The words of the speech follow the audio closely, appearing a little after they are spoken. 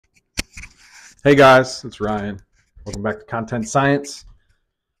Hey guys, it's Ryan. Welcome back to Content Science.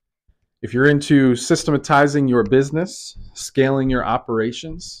 If you're into systematizing your business, scaling your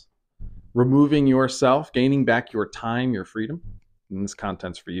operations, removing yourself, gaining back your time, your freedom, then this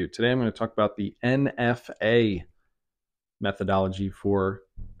content's for you. Today I'm going to talk about the NFA methodology for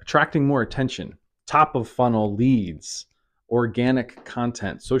attracting more attention, top of funnel leads, organic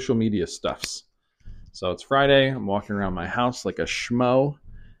content, social media stuffs. So it's Friday. I'm walking around my house like a schmo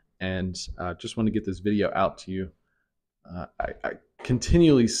and just want to get this video out to you. I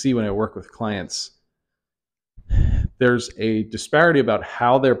continually see when I work with clients, there's a disparity about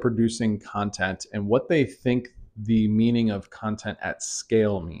how they're producing content and what they think the meaning of content at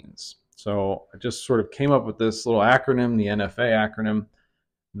scale means. So I just sort of came up with this little acronym, the NFA acronym,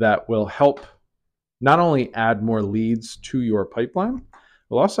 that will help not only add more leads to your pipeline,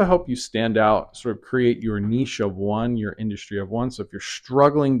 will also help you stand out, sort of create your niche of one, your industry of one. So if you're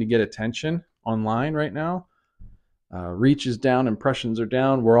struggling to get attention online right now, reach is down, impressions are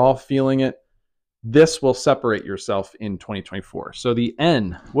down, we're all feeling it. This will separate yourself in 2024. So the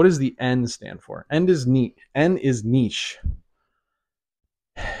N, what does the N stand for? N is niche.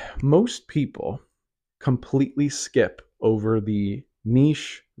 Most people completely skip over the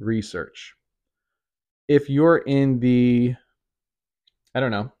niche research. If you're in the, I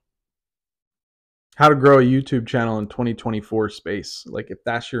don't know, how to grow a YouTube channel in 2024 space, like if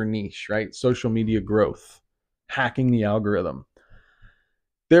that's your niche, right? Social media growth, hacking the algorithm.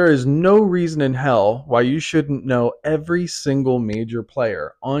 There is no reason in hell why you shouldn't know every single major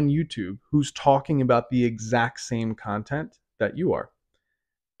player on YouTube who's talking about the exact same content that you are.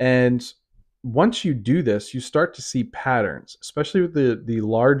 And once you do this, you start to see patterns, especially with the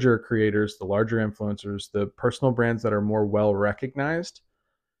larger creators, the larger influencers, the personal brands that are more well recognized.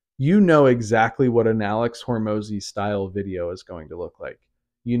 You know exactly what an Alex Hormozi style video is going to look like.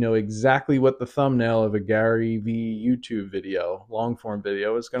 You know exactly what the thumbnail of a Gary V YouTube video, long form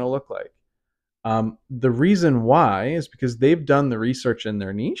video, is going to look like. The reason why is because they've done the research in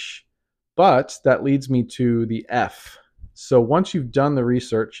their niche, but that leads me to the F. So once you've done the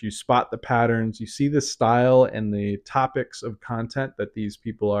research, you spot the patterns, you see the style and the topics of content that these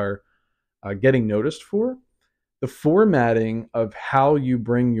people are getting noticed for. The formatting of how you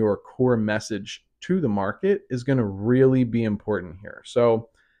bring your core message to the market is going to really be important here. So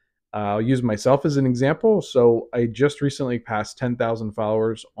I'll use myself as an example. So I just recently passed 10,000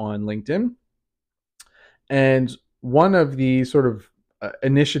 followers on LinkedIn. And one of the sort of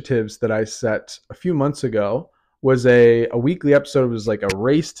initiatives that I set a few months ago was a weekly episode. It was like a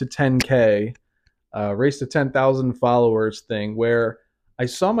race to 10K, race to 10,000 followers thing where I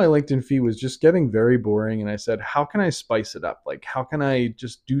saw my LinkedIn feed was just getting very boring. And I said, how can I spice it up? Like, how can I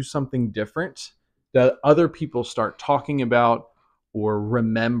just do something different that other people start talking about or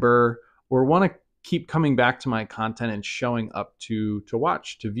remember or want to keep coming back to my content and showing up to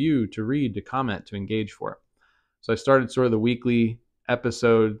watch, to view, to read, to comment, to engage for it. So I started sort of the weekly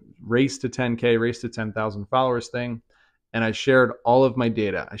episode race to 10K, race to 10,000 followers thing. And I shared all of my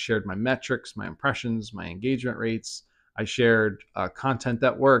data. I shared my metrics, my impressions, my engagement rates. I shared content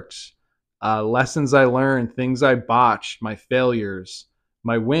that worked, lessons I learned, things I botched, my failures,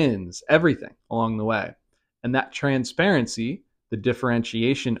 my wins, everything along the way. And that transparency, the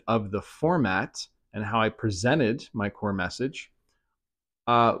differentiation of the format and how I presented my core message,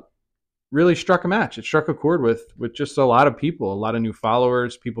 really struck a match. It struck a chord with just a lot of people, a lot of new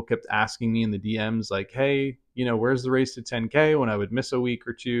followers. People kept asking me in the DMs like, hey, where's the race to 10K, when I would miss a week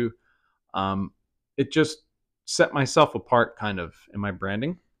or two. It just set myself apart kind of in my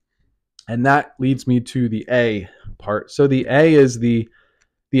branding. And that leads me to the A part. So the A is the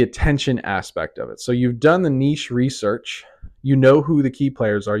attention aspect of it. So you've done the niche research. You know who the key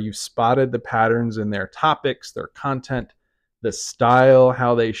players are. You've spotted the patterns in their topics, their content, the style,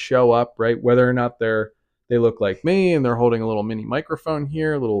 how they show up, right? Whether or not they look like me and they're holding a little mini microphone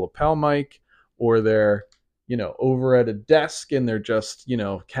here, a little lapel mic, or they're, over at a desk and they're just,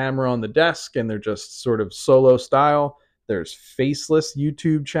 camera on the desk and they're just sort of solo style. There's faceless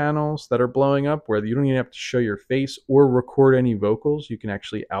YouTube channels that are blowing up where you don't even have to show your face or record any vocals. You can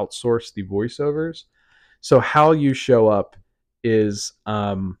actually outsource the voiceovers. So how you show up is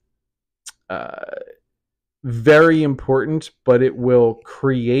very important, but it will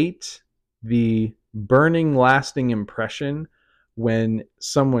create the burning, lasting impression when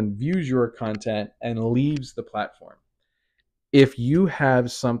someone views your content and leaves the platform. If you have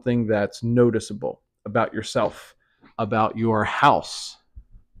something that's noticeable about yourself, about your house,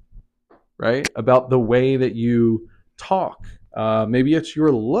 right? About the way that you talk. Maybe it's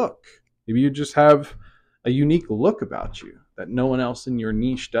your look. Maybe you just have a unique look about you that no one else in your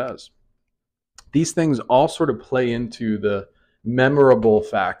niche does. These things all sort of play into the memorable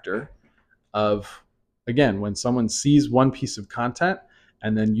factor of, again, when someone sees one piece of content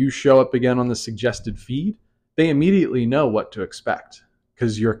and then you show up again on the suggested feed, they immediately know what to expect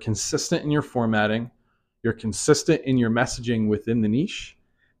because you're consistent in your formatting, you're consistent in your messaging within the niche,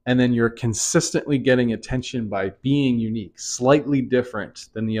 and then you're consistently getting attention by being unique, slightly different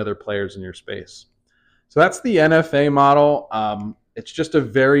than the other players in your space. So that's the NFA model. It's just a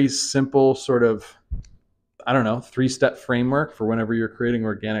very simple sort of, I don't know, 3-step framework for whenever you're creating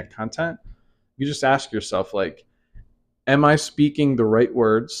organic content. You just ask yourself, like, am I speaking the right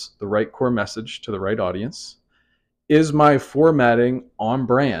words, the right core message to the right audience? Is my formatting on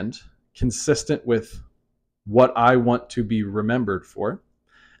brand, consistent with what I want to be remembered for?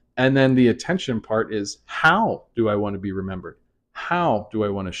 And then the attention part is, how do I want to be remembered? How do I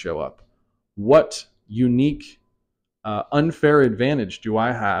want to show up? What unique, unfair advantage do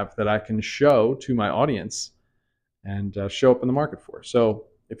I have that I can show to my audience and show up in the market for? So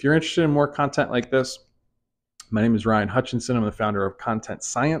if you're interested in more content like this, my name is Ryan Hutchinson. I'm the founder of Content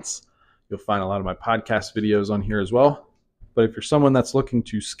Science. You'll find a lot of my podcast videos on here as well. But if you're someone that's looking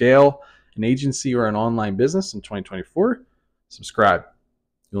to scale an agency or an online business in 2024, subscribe.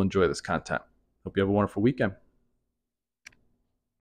 You'll enjoy this content. Hope you have a wonderful weekend.